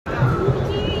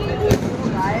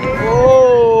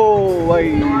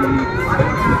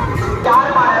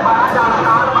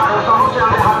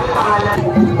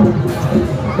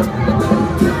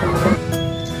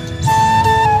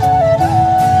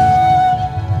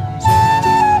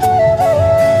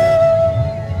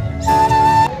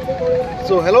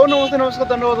नमस्ते नमस्कार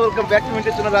धन्यवाद वेलकम बैक टू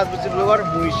मेरे चैनल राजबंशी ब्लॉगर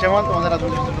मुई श्यामल तुम्हारे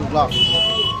राजबंशी ब्लॉग।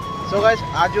 सो गाइस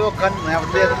आज कल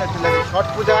छठ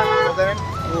पूजा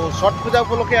तो छठ पूजा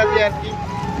उपलक्षे आज यार कि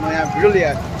मैं भिडियो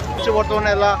लिया बर्तमान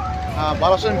है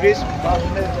बालासन ब्रिज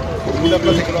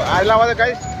देखल आला बाजे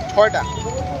गाइस 6टा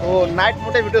तो नाइट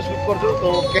मोटे भिडियो शुट कर तो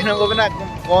कहना कबे ना एकदम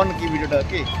कौन की भिडियोटा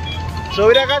कि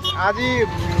सो इरा गाइस आज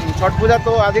छठ पूजा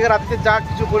तो आज रात जा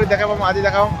कि देखा आज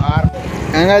देखा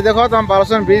और देखो तो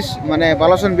बालासन ब्रिज मैं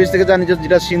बालासन ब्रिज থেকে যা নিচে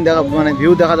যেটা সিন দেখা মানে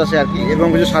ভিউ দেখা যাচ্ছে আর কি এবং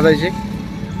কিছু সাজাইছে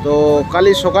তো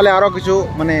কালি সকালে আরো কিছু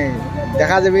মানে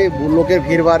দেখা যাবে লোকের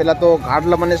ভিড় ভাড় এলা তো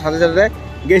ঘাটলা মানে সাজে সাজে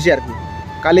গেছি আর কি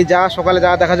কালি যা সকালে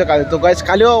যা দেখা যায় কালি তো গাইস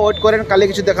কালিও ওয়েট করেন কালি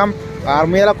কিছু দেখাম আর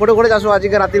মেয়েরা করে করে যাচ্ছ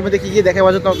আজকে রাতের মধ্যে কি কি দেখে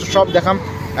পাচ্ছ তো সব দেখাম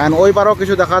এন্ড ওই পারও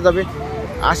কিছু দেখা যাবে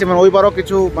আসে মানে ওই পারও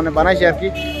কিছু মানে বানাইছে আর কি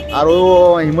আর ও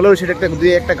হিমালয়ের সেটা একটা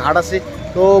দুই একটা ঘাট আছে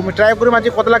তো আমি ট্রাই করি মাঝে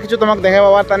কতলা কিছু তোমাকে দেখা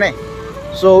পাবার তানে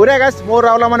सो उरे गाइस मोर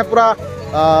रावला माने पूरा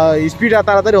स्पीड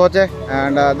ताड़ाताड़ी होचे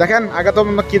एंड देखें आगे तो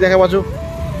कि देखे बाजू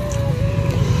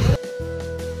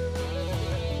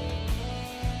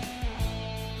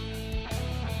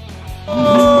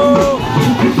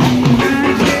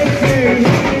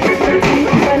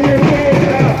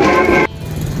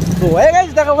तो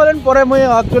गाइस देखा बोलें परे मैं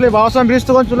एक्चुअली बालासन ब्रिज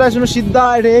तक चले आसो सीधा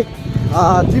एटे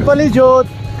त्रिपाली जोत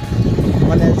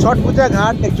মানে ছট পূজা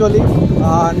ঘাট एक्चुअली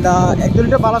एंड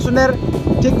एक्चुअली बालासনের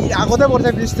ঠিক আগতে পড়ছে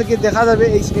ব্রিজ থেকে দেখা যাবে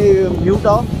এই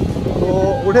ভিউটাও তো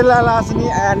উঠে লালা আসেনি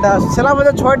এন্ড সেলা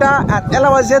বাজে 6টা আর এলা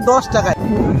বাজে 10 টাকায়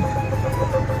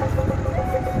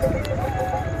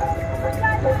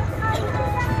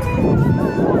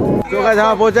तो गाइस हम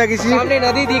पहुंचा किसी सामने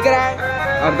नदी दिख रहा है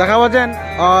और देखा बचन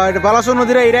और बालासन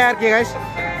नदी रे इरा আর কি गाइस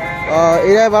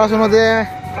इरा बालासन नदी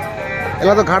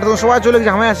এলা তো ঘাট তো সবাই চলে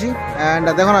গেছে আমি আসি এন্ড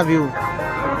দেখো না ভিউ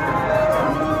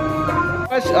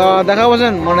দেখা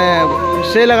পাচ্ছেন মানে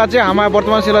সেই লাগাচ্ছে আমার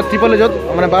বর্তমান ছিল ত্রিপালি জোত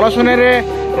মানে বালাসনের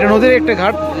এটা নদীর একটা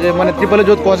ঘাট মানে ত্রিপালি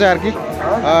জোত কছে আর কি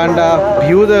এন্ড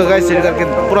ভিউ গাইস সেটাকে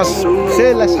পুরো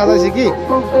সেই সাজাইছে কি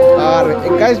আর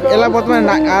গাইস এলা বর্তমানে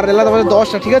আর এলা তো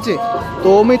 10টা ঠিক আছে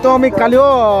তো আমি কালিও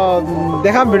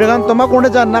দেখাম ভিডিও গান তোমার কোনটা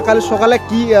জান না কালি সকালে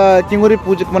কি কিঙ্গুরি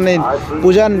পূজা মানে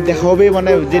পূজা দেখা হবে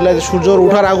মানে জেলা সূর্য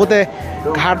ওঠার আগতে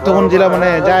ঘাট তখন জেলা মানে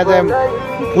যায় যায়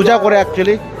পূজা করে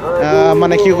অ্যাকচুয়ালি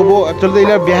মানে কি করবো অ্যাকচুয়ালি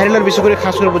এগুলো বিহারিলার বেশি করে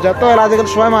খাস করে পূজা তো এর আজকাল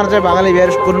সবাই মারা যায় বাঙালি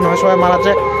বিহারি কোনো হয় সবাই মারা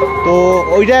যায় তো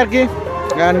ওইটাই আর কি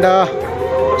অ্যান্ড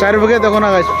চারিভাগে দেখো না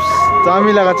গাছ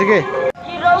দামি লাগাচ্ছে কি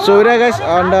সো ওইটা গাছ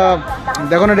অ্যান্ড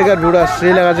দেখো না এটাকার ভিউটা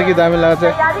সেই লাগাচ্ছে কি দামি লাগাচ্ছে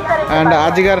অ্যান্ড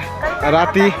আজকের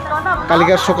রাতি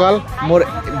কালিকার সকাল মোর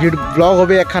ব্লগ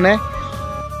হবে এখানে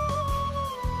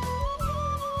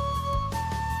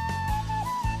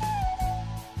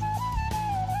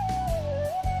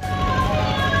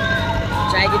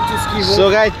सो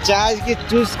गाइस चाय की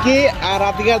चुस्की और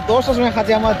रात के 10 समय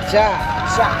खाते हम चा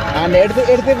एंड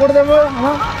एडते कोड देबो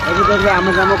हां एडते कोड हम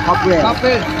जामो खपरे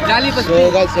जाली बस्ती सो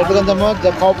गाइस एडते कोन जामो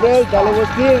जब खपरे जाली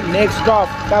बस्ती नेक्स्ट स्टॉप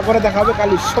तारপরে দেখাবে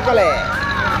কালি সকালে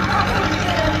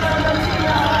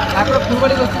তারপরে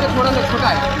ফুলবাড়ি बस्ती से थोड़ा सा छोटा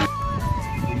है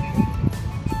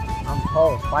हम हो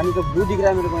पानी तो ब्लू दिख रहा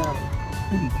है मेरे को यहां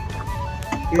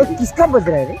ये किसका बज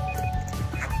रहा है रे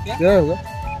क्या होगा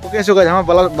ओके सो गाइस हम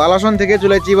बालासन থেকে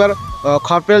চলে যাচ্ছি এবার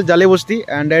খপরেল জালি বস্তি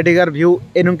এন্ড এডিগার ভিউ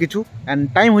এরকম কিছু এন্ড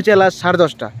টাইম হচ্ছে লাস্ট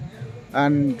 10:30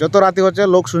 এন্ড যত রাতে হচ্ছে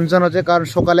লোক শুনছান হচ্ছে কারণ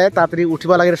সকালে তাড়াতাড়ি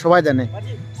উঠিবা লাগে সবাই জানে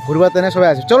ঘুরবা তেনে সবাই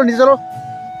আসে চলো নিচে চলো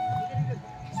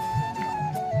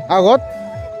আগত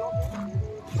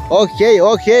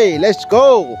ওকে লেটস গো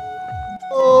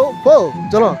ও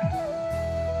চলো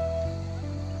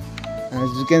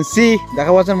as you can see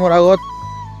দেখা পাচ্ছেন মোর আগত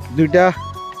দুইটা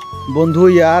বন্ধু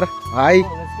ইয়ার ভাই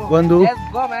বন্ধু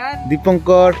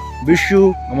দীপঙ্কর বিশু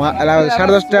আমার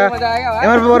 10:30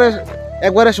 এবার পরে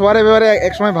একবারে সবারে ব্যাপারে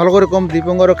এক সময় ভালো করে কম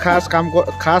দীপঙ্কর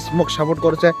খাস মুখ সাপোর্ট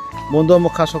করেছে বন্ধু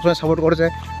মুখ খাস সবসময় সাপোর্ট করেছে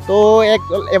তো এক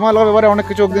এমার ব্যাপারে অনেক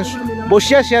কিছু একদিন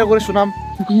বসিয়া শেয়ার করে শুনাম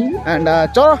এন্ড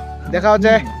চলো দেখা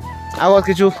হচ্ছে আগত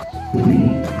কিছু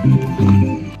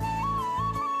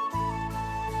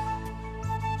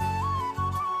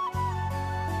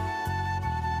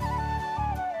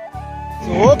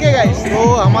ओके गाइस तो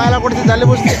हमारा করতে জালি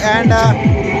বসছি এন্ড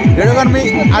ভিডিও গান আমি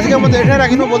আজকে মধ্যে এটা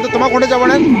রাখিনো বলতে তোমার কোণে যাব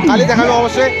না কালি দেখাবে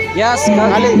অবশ্যই यस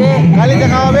কালি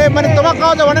দেখা হবে মানে তোমার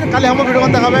কাও যাব না কালি আমরা ভিডিও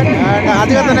গান দেখাবে এন্ড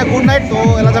আজকে তো গুড নাইট তো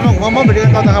এলা জানো ঘুমো ভিডিও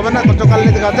গান দেখাবে না তো কালি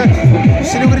দেখাতে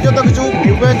শিলিগুড়ি যত কিছু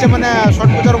ভিউ পেয়েছে মানে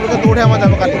শর্ট পূজার উপরে তো উঠে আমরা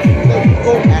যাব কালি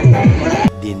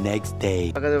the next day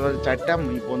আগে 4টা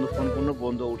বন্ধু ফোন কোনো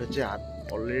বন্ধু উঠেছে হাত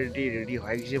অলরেডি রেডি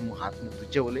হয়ে গেছে হাত মুখ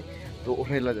ধুচ্ছে বলে তো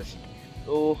উঠে এলা যাচ্ছে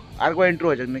तो আর কোন ইন্ট্রো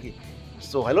হয়ে যাক নাকি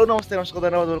সো হ্যালো নমস্তে নমস্কার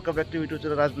ধন্যবাদ welcome back to YouTube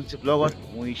channel Rajbanshi blogger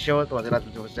মুই শ্যামল তোমাদের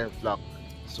Rajbanshi blog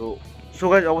so so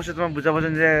guys অবশ্যই তোমরা বুঝা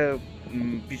পাচ্ছেন যে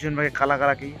পিছন ভাগে কালা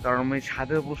কালা কি, কারণ আমি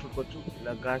ছাদের উপর শুট করছি,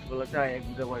 গাছপালাতে এক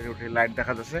দুটা করে উঠে লাইট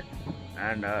দেখা যাচ্ছে।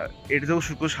 অ্যান্ড এটিতেও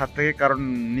শুট করছি ছাদ থেকে, কারণ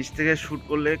নিচ থেকে শুট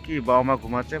করলে কি বাবা মা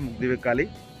ঘুমাচ্ছে, মুখ দিবে কালি,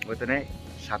 ওইখানে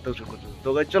ছাদেও শুট করছি। তো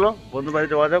গাইস চলো বন্ধু বাড়ি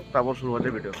যাওয়া যাক, তারপর শুরু হচ্ছে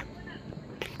ভিডিও।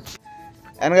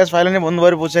 এন্ড গাইস ফাইনালি বন্ধু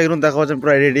বাড়ি পৌঁছে গেলাম, দেখা হচ্ছে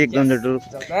পুরো রেডি একদম।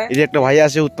 এই যে একটা ভাই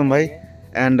আছে উত্তম ভাই,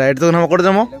 এন্ড এটা তো আমরা করে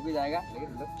যাবো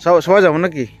সবাই যাবো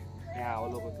নাকি?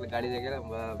 गाड़ी लेके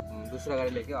दूसरा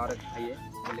गाड़ी लेके और भाई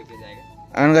वो लेके जाएगा।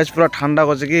 एंड गाइस पूरा ठंडा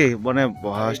हो चुकी बने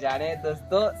जा रहे हैं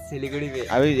दोस्तों सिलीगुड़ी में।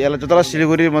 अभी এলা যতলা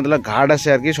শিলিগুড়ি मतलब ঘাট আছে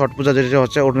আর কি, ছট পূজা যেটা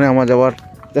হচ্ছে ওখানে আমরা যাওয়ার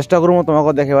চেষ্টা করব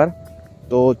তোমাকে দেখাবার।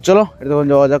 তো চলো এটা তখন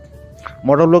যাওয়া যাক।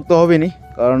 মোটর ব্লগ তো হবে নি,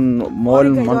 কারণ মোবাইল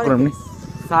मन করে নি।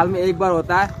 साल में एक बार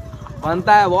होता है,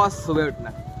 बनता है बॉस सुबह उठना।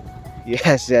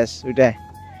 यस यस ওইটাই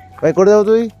ভাই করে দাও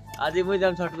তুই। আজই মই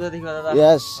যাম ছট পূজা দেখবা দাদা।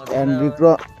 यस एंड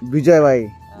বিজয় ভাই,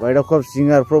 ভাইটা খুব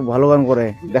সিঙ্গার, খুব ভালো গান করে।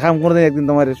 দেখাম কোনোদিন একদিন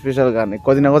তোমার স্পেশাল গান,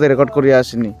 কদিন আগে রেকর্ড করে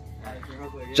আসেনি।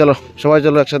 চলো সবাই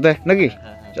চলো একসাথে নাকি?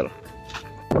 চলো।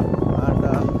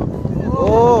 ও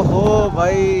হো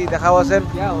ভাই দেখাও আছেন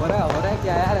क्या हो रहा है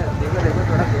क्या यार, देखो देखो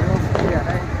थोड़ा देखो।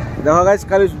 দেখো গাইস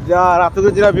কালি রাতে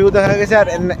যেটা ভিউ দেখা গেছে, আর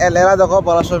এলা দেখো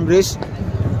বালাসন ব্রিজ,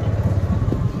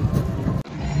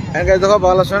 এন্ড গাইস দেখো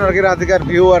বালাসন আর কি রাতিকার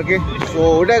ভিউ আর কি। তো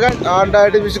ওটা গাইস আর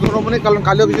এটা বেশি কোনো মানে, কারণ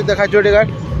কালিও কিছু দেখাচ্ছে ওটা গাইস।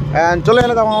 এন্ড চলে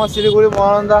গেলাম আমার শিলিগুড়ি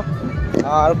মহানন্দা,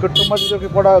 আর কুটুম্বা যে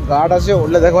কটা ঘাট আছে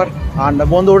ওগুলো দেখবার। আর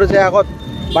বন্ধু উঠেছে এখন,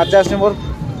 বাচ্চা আসছে মোর।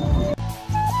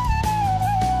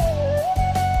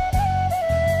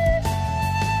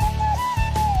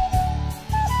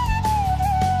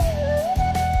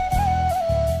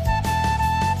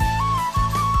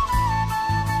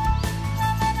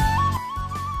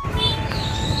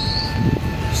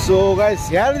 So guys,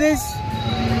 here it is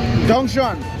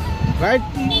junction, right?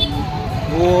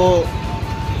 Oh.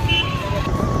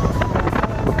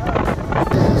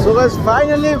 So guys,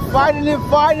 finally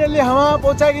हम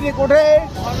पहुंचा गिरी कोठे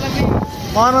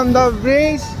मानंदा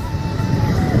ब्रिज।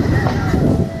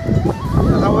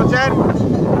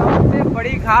 सबसे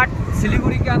बड़ी घाट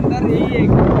सिलीगुड़ी के अंदर यही एक।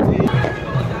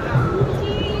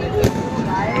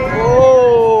 ओ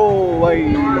भाई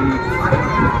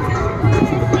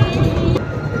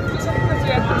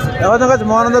এখন তো কাজ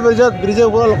মহানন্দা ব্রিজের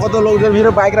উপর কত লোকজন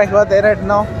ভিড়ে বাইক রাখবা তাই রাইট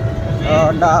নাও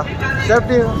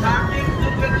সেফটি।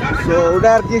 সো ওটা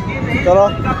আর কি, চলো।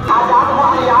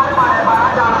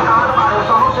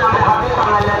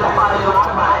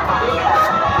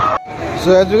 So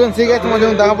as you can see guys, তোমার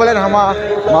যখন দেখা পেলেন আমার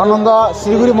মহানন্দা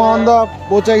শিলিগুড়ি মহানন্দা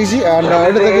পৌঁছে গেছি। অ্যান্ড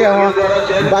এটা থেকে আমার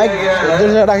বাইক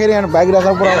রাখি, বাইক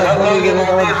রাখার পর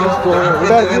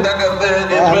ওটা আর কি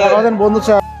আমাদের বন্ধু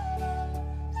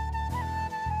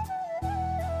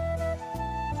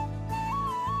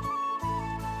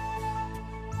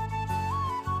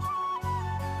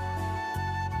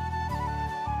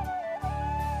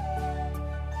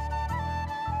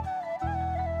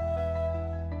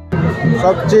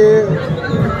সবচেয়ে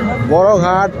বড়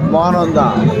ঘাট মহানন্দা।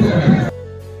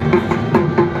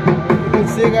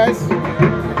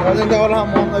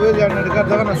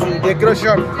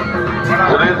 डेकोरेशन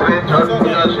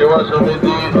सेवा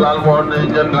समिति लालमोहन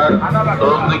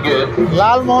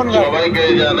लालमोहन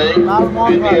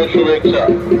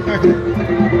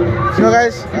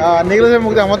निगले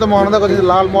मुख तो महानंदा कर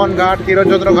लालमोहन घाट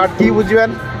किरणचंद्र घाट की बुझें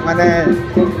माने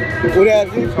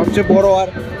सबसे बड़ और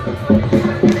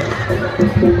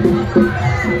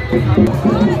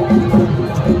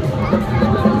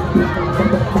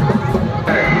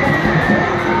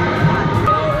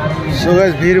So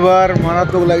guys, भीड़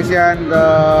मारात्मक लगे एंड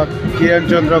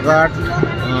किरणचंद्र घाट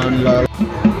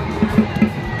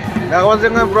देखो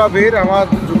पूरा भीड़ हमार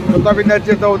जूता पिंधार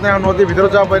तो नदी भीतर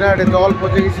जा पाए ना जल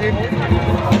पचे गई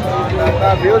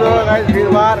ভিউ দেখো গাইস ভিড়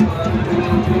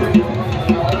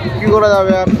কি করা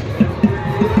যাবে আর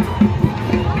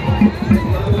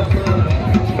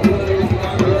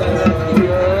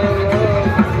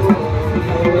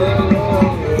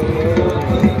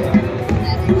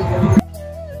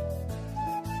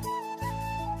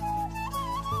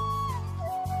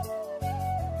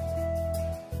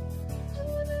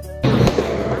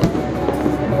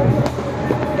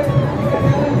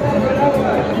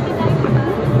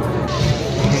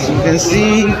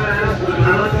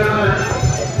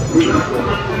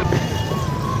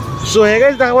सो है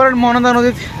गाइस देखा महानंदा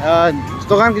नदी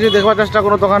दোকান কিছু দেখবার চেষ্টা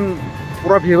করো দোকান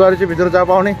পুরো ভিড় হয়েছে ভিতরে যাওয়া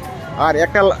পাওনি আর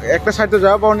একটা সাইড তো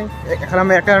যাওয়া পাওনি এখন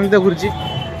আমি একটা আনতে ঘুরছি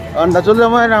আন্ডা চলে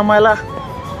আমার আমাইলা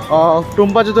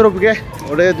টুম্পা জুতোর উপরে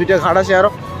ওটা দুইটা ঘাট আছে আরো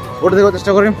ওটা দেখার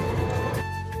চেষ্টা করি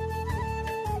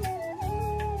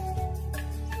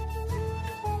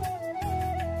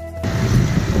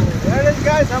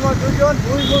গাইস আমার দুই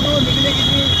বন্ধু নিকলে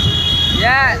গেছি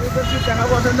দেখা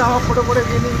বসেন না আমার ফটো করে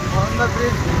দিইনি মাহান্দা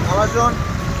ব্রিজ আবাসন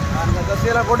আর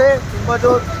দশিয়ালা কোটে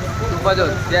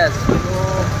তুম্বাজোর ইয়েস তো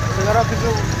সেখানেও কিছু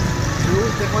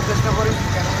ভিউজ দেখার চেষ্টা করি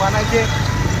কেন বানাইছে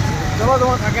চলো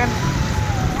তোমার থাকেন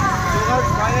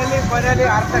ফাইনালি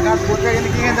আরেকটা গাছ পড়তে গেলে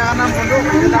কি জায়গার নাম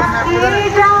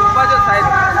বন্ধু সাইড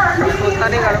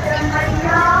কোথানে গেল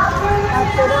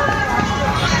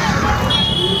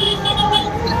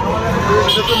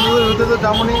তো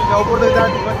যেমনই উপর থেকে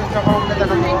চেষ্টা করবো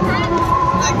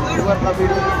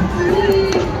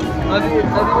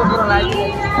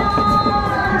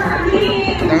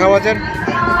দেখা পাচ্ছেন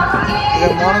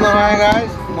মহানন্দা হয়ে গাছ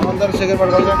মহানন্দার শেখের পাঠ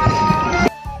করবেন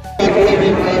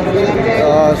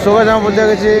সকাল জামা পৌঁছে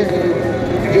গেছি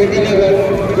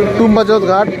তুম্বাজোত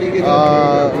ঘাট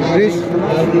ব্রিজ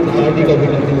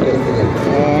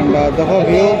দেখো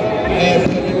ভিউ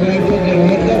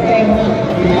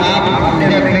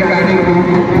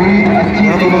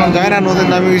যায় না নদীর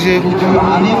নামে গেছে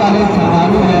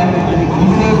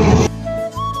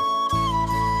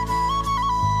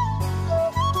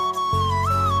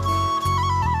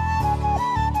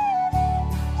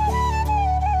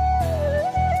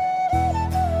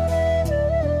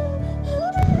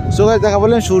সো গাইস দেখা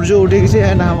বললেন সূর্য উঠে গেছে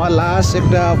অ্যান্ড আমার লাস্ট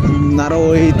একটা আরও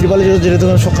ওই ত্রিপালি যেটা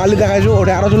সকালে দেখাইছো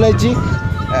ওটা আরও চলে যাচ্ছি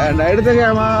অ্যান্ড এটা থেকে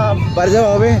আমার বাড়ি যাওয়া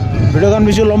হবে ভিডিও গান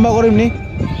বেশি লম্বা করিনি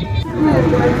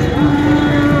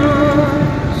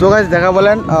সো গাইস দেখা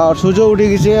বলেন সূর্য উঠে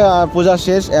গেছে আর পূজা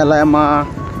শেষ এলায় মা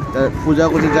পূজা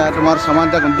করছে যা তোমার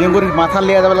সামানটা যে করে মাথা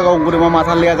লিয়া যাবে করে মা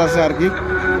মাথা লিয়া যাচ্ছে আর কি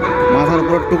মাথার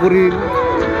উপর টুকুরি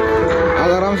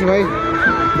আরামসে ভাই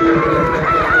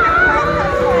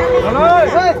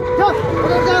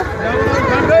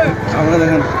আমাকে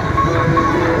দেখেন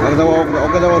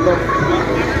ওকে যাবো তো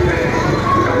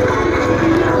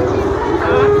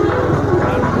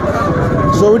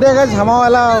সো ওইটাই গাছ হামাও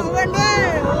এলা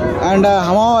অ্যান্ড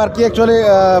হামাও আর কি অ্যাকচুয়ালি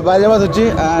বাজাবাদ হচ্ছি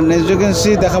and as you can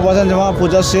see দেখা পাচ্ছেন যে আমার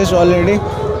পূজা শেষ অলরেডি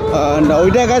অ্যান্ড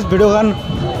ওইটাই গাছ ভিডিও গান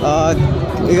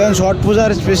এখানে ছট পূজার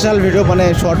স্পেশাল ভিডিও মানে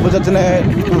ছট পূজার জন্য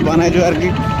বানাইছো আর কি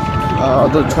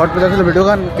তো ছট পূজা আসলে ভিডিও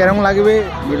গান কেরম লাগবে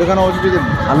ভিডিও গান অবশ্যই যদি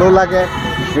ভালো লাগে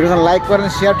ভিডিও গান লাইক করেন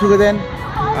শেয়ার ঠুকে দেন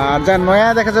আর যা নয়া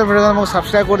দেখা যায় ভিডিও গান আমাকে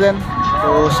সাবস্ক্রাইব করে দেন তো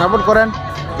সাপোর্ট করেন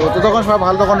তো ততক্ষণ সবাই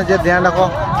ভালো তখন যে ধ্যান রাখো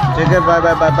ঠিক আছে bye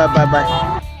bye bye bye bye bye